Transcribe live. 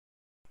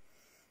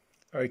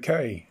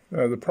Okay,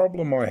 the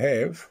problem I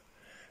have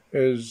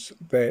is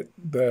that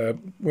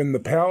when the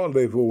power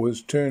level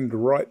is turned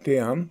right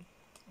down,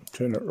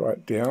 turn it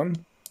right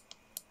down,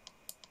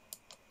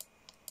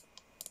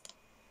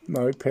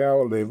 no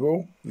power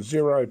level,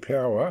 0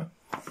 power,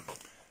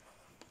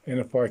 and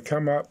if I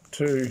come up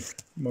to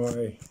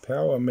my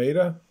power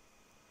meter,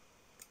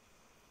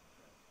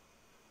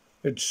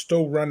 it's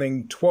still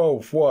running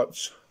 12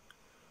 watts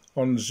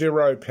on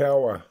 0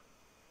 power.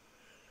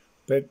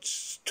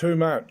 That's too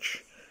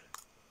much.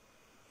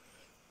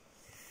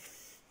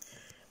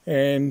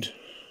 And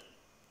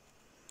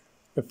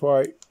if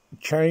I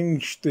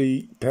change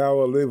the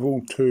power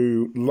level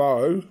to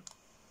low,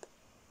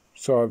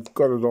 so I've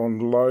got it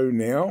on low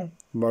now,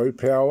 low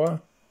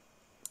power,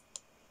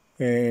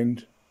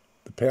 and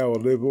the power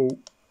level,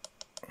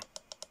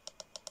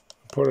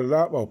 put it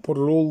up, I'll put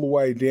it all the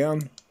way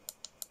down.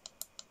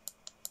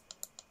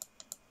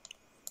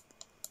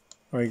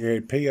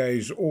 Okay,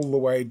 PA's all the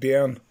way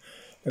down,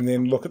 and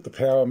then look at the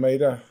power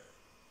meter,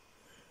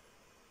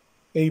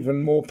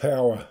 even more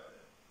power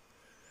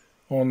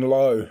on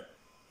low.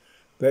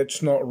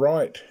 That's not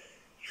right.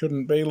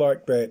 Shouldn't be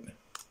like that.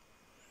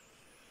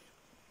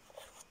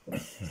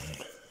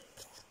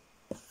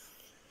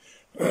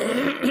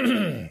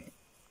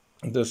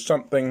 There's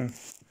something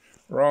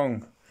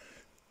wrong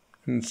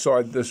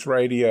inside this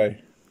radio.